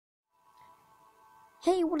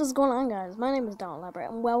Hey, what is going on, guys? My name is Don Labrat,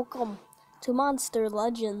 and welcome to Monster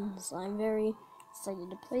Legends. I'm very excited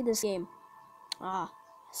to play this game. I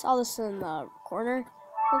saw this in the corner.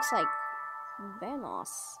 Looks like Vanos.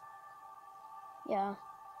 Yeah.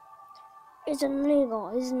 It's an eagle.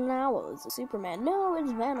 It's an owl. It's a Superman. No,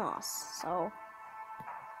 it's Vanos. So,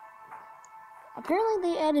 apparently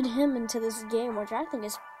they added him into this game, which I think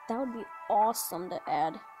that would be awesome to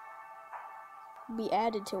be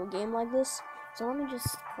added to a game like this. So let me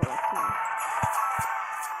just collect him.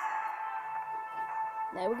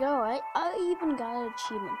 There we go. I even got an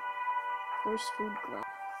achievement. First food grown.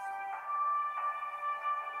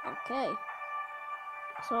 Okay.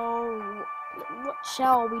 So, what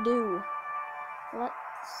shall we do?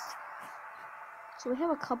 So we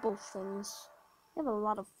have a couple things. We have a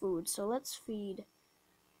lot of food, so let's feed,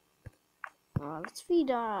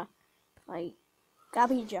 like,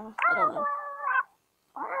 Gabija. I don't know.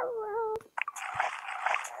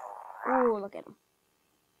 Oh, look at him.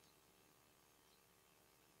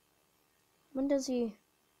 When does he?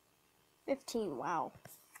 15, wow.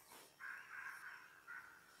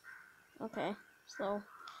 Okay, so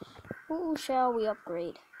who shall we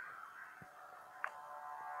upgrade?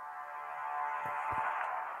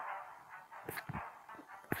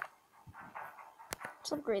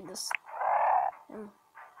 Let's upgrade this.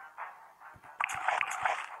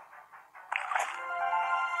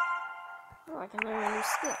 Oh, I can learn a new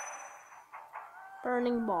skill.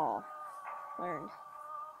 Burning ball. Learned.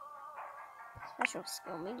 Special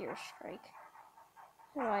skill, meteor strike.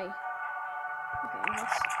 How do I? Okay,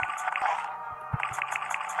 let's.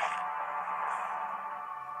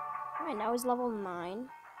 Alright, now he's level 9.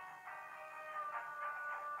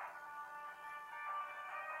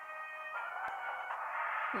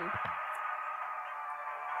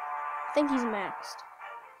 I think he's maxed.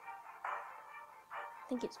 I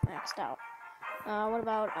think it's maxed out. What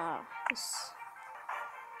about, this?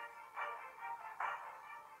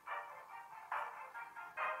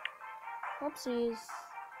 Whoopsies.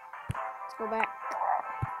 Let's go back.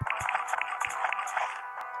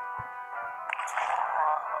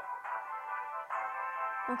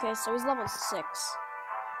 Okay, so he's level 6.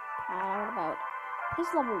 What about, he's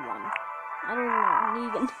level 1. I don't know,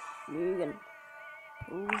 Negan. Negan.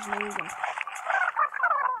 Who's Negan?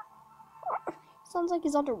 Sounds like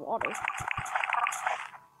he's underwater.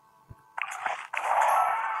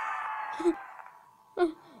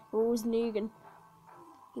 Who's Negan?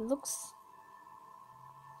 He looks...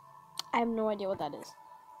 I have no idea what that is.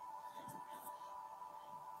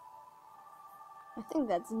 I think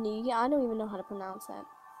that's Negan. I don't even know how to pronounce that.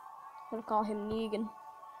 I'm gonna call him Negan.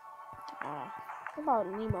 What about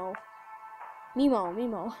Nemo? Mimo.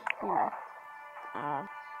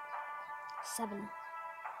 7.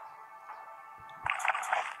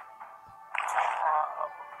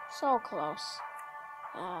 So close.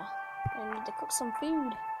 I need to cook some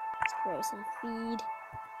food. Let's grow some feed.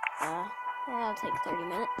 That'll take 30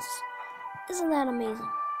 minutes. Isn't that amazing?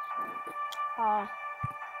 Alright,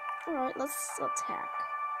 let's hack.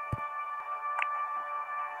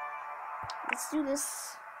 Let's do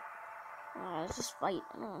this. Let's just fight.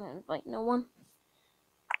 I don't want to fight no one.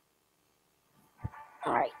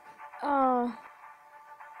 Alright.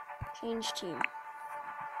 Change team.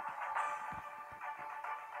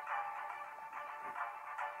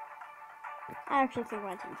 I actually think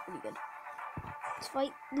my team's pretty good. Let's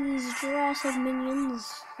fight these Jurassic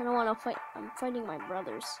minions. I don't want to fight. I'm fighting my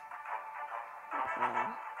brothers.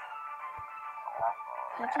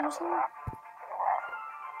 Have to use them?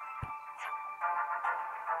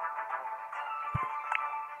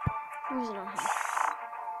 I'm using on him.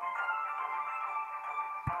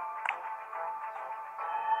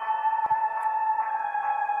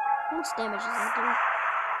 How much damage does that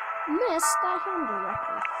do? Missed. I hit him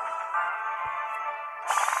directly.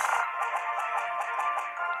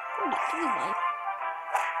 Give me life.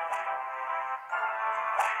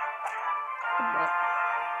 What?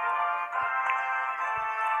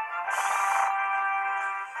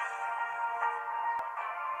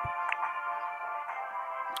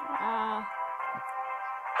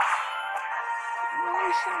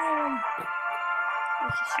 One shot at him.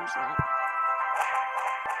 Let's just use that.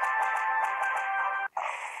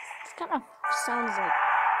 This kind of sounds like,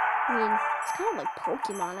 it's kind of like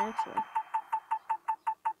Pokemon, actually.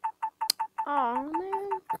 Oh man.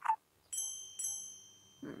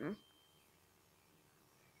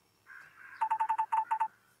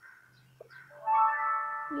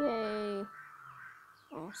 Yay.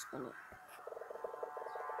 Oh, spin it.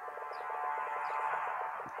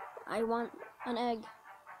 I want an egg.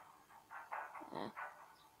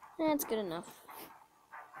 That's good enough.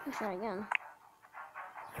 Let's try again.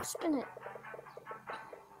 Spin it.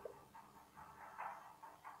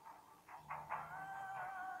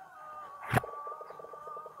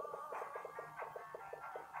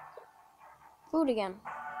 Food again.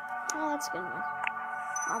 Oh, that's good enough.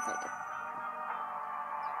 I'll take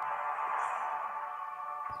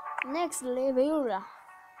it. Next level.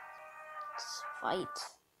 Let's fight.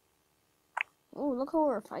 Oh, look who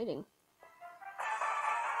we're fighting.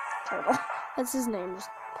 Turtle. That's his name, just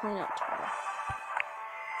plain out Turtle.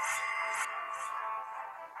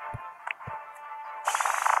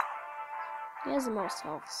 He has the most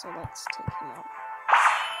health, so let's take him out.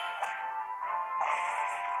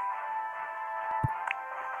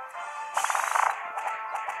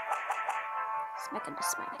 Smack into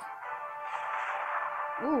smack.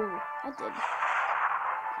 Ooh, that did.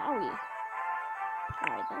 Owie.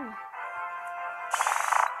 Alright then.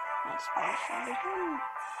 That's one-shotted him.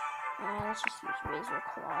 Let's just use razor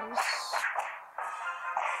claws.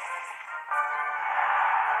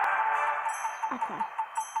 Okay.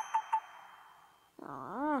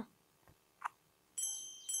 Ah.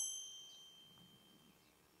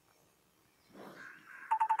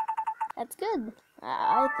 That's good.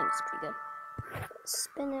 I think it's pretty good.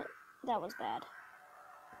 Spin it. That was bad.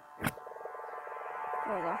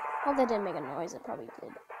 There we go. Hope that didn't make a noise. It probably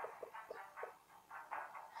did.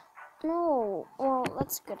 No. Well,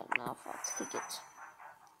 that's good enough. I'll take it.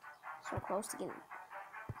 So close to getting...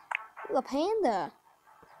 Ooh, a panda.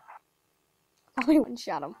 Oh, I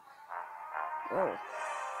one-shot him. Whoa.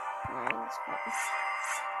 Alright, that's fine.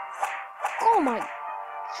 Oh my...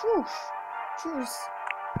 Juice.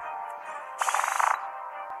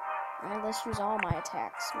 Alright, let's use all my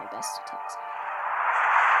attacks. My best attacks.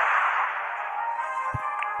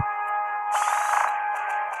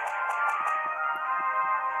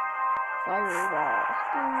 Fireball.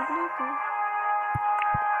 Oh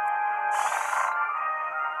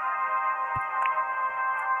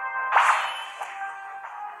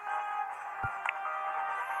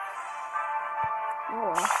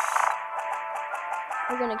well.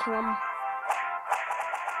 We're gonna kill him.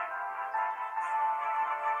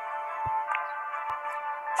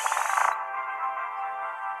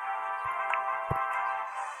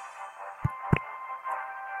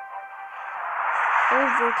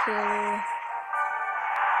 Overkill.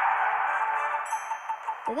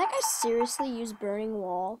 Did that guy seriously use burning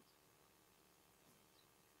wall?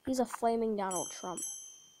 He's a flaming Donald Trump.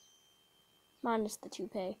 Minus the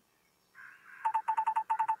toupee.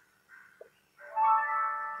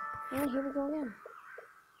 And here we go again.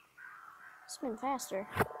 Spin faster.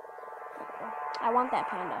 I want that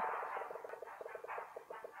panda.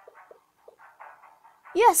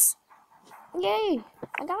 Yes! Yay!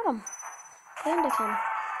 I got him. Panda can.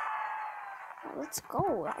 Oh, let's go.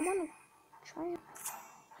 I want to try it.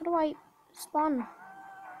 How do I spawn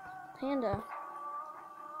panda?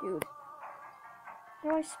 Dude. How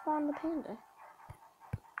do I spawn the panda?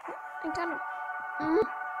 I got it.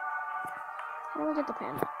 How do I get the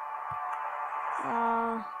panda?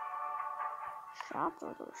 Shop?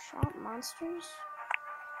 Are those shop monsters?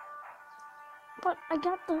 But I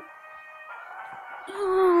got the...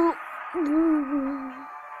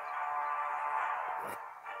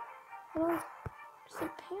 Where's the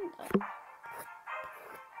panda?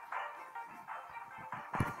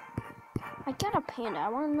 I got a panda. I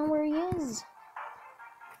want to know where he is.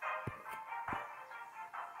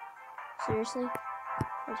 Seriously?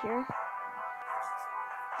 Right here?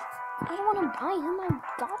 I don't want to buy him. I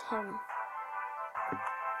got him.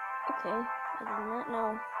 Okay. I did not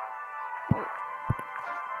know. Wait.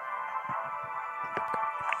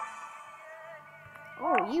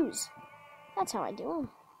 Oh, use. That's how I do them.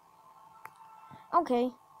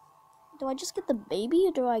 Okay. Do I just get the baby,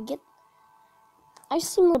 or do I get... I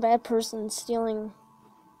seem like a bad person stealing,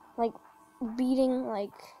 like, beating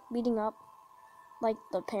up, like,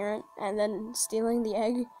 the parent, and then stealing the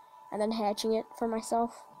egg, and then hatching it for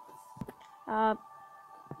myself. I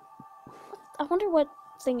wonder what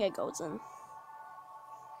thing it goes in.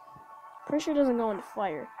 Pretty sure it doesn't go into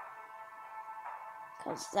fire.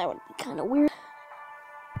 Because that would be kind of weird.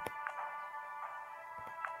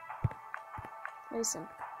 Listen.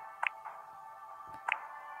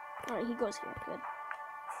 Alright, he goes here. Good.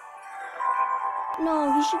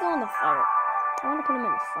 No, he should go in the fire. I want to put him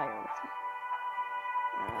in the fire with him.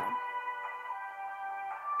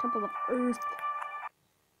 Temple of Earth.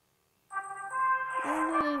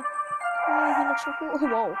 Oh, he looks so cool.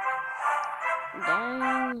 Whoa.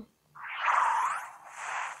 Dang.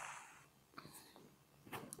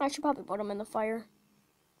 I should probably put him in the fire.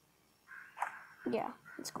 Yeah,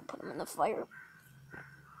 let's go put him in the fire.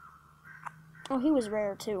 Oh, he was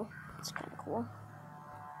rare too. That's kind of cool.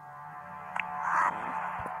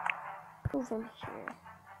 Move from here.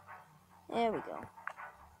 There we go.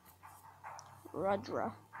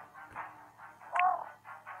 Rudra.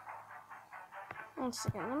 1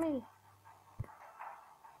 second, let me...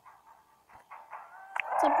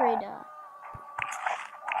 Let's upgrade, there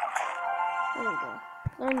we go.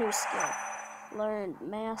 Learn new skill. Learn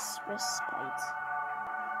mass respite.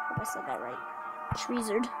 Hope I said that right.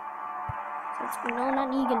 Treezard. No,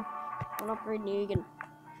 not Negan. Don't upgrade Negan.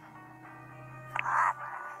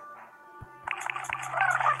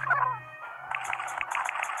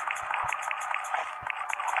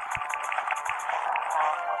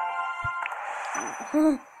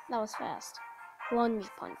 That was fast. Lunge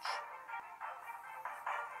punch.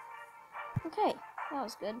 Okay, that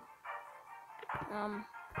was good. I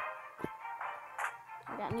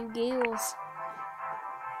got new gales.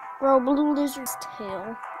 Bro, blue lizard's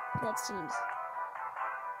tail. That seems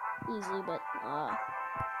easy, but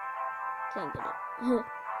can't get it.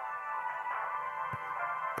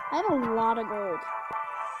 I have a lot of gold.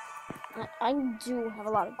 I do have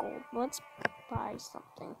a lot of gold. Let's buy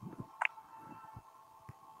something.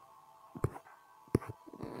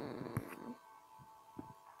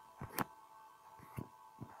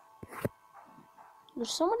 There's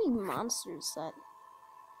so many monsters that...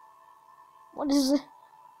 What is it?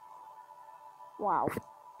 Wow.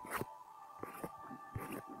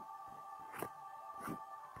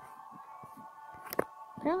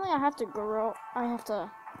 Apparently I have to grow...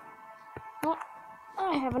 Well,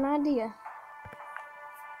 I have an idea.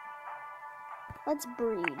 Let's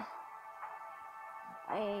breed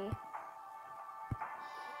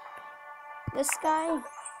this guy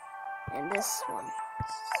and this one.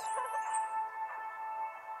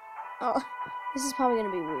 Oh, this is probably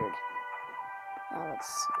gonna be weird.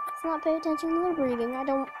 Let's not pay attention to the breeding.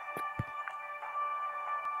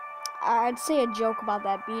 I'd say a joke about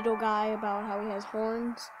that beetle guy about how he has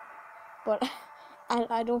horns, but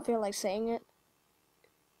I don't feel like saying it.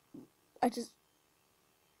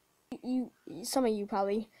 Some of you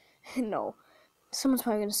probably know. Someone's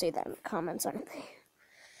probably gonna say that in the comments, aren't they?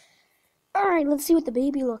 Alright, let's see what the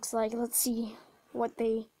baby looks like. Let's see what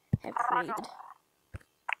they have created.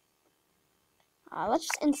 Let's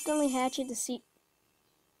just instantly hatch it to see.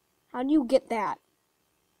 How do you get that?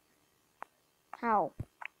 How?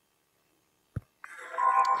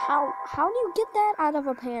 How do you get that out of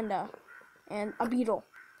a panda and a beetle?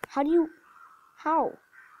 How?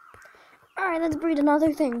 Alright, let's breed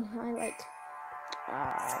another thing I like.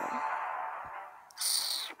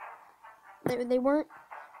 They weren't.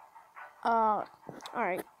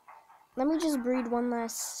 Alright. Let me just breed one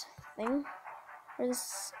last thing for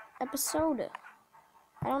this episode.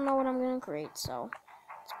 I don't know what I'm gonna create, so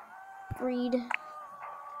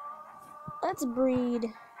let's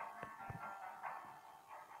breed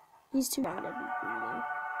these two. I'm gonna be breeding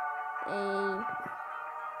a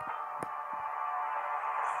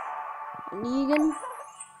Negan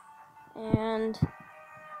and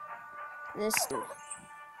this dude.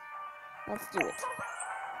 Let's do it.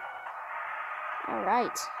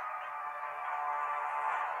 Alright.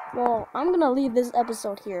 Well, I'm gonna leave this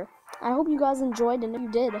episode here. I hope you guys enjoyed, and if you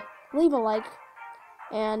did, leave a like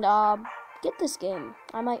and get this game.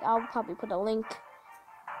 I'll probably put a link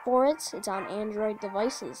for it. It's on Android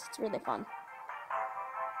devices. It's really fun.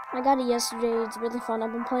 I got it yesterday. It's really fun.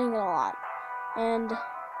 I've been playing it a lot, and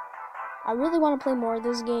I really want to play more of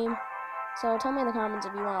this game. So tell me in the comments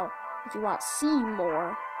if you want to see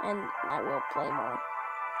more, and I will play more.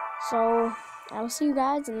 So I will see you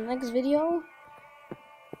guys in the next video.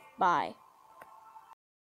 Bye.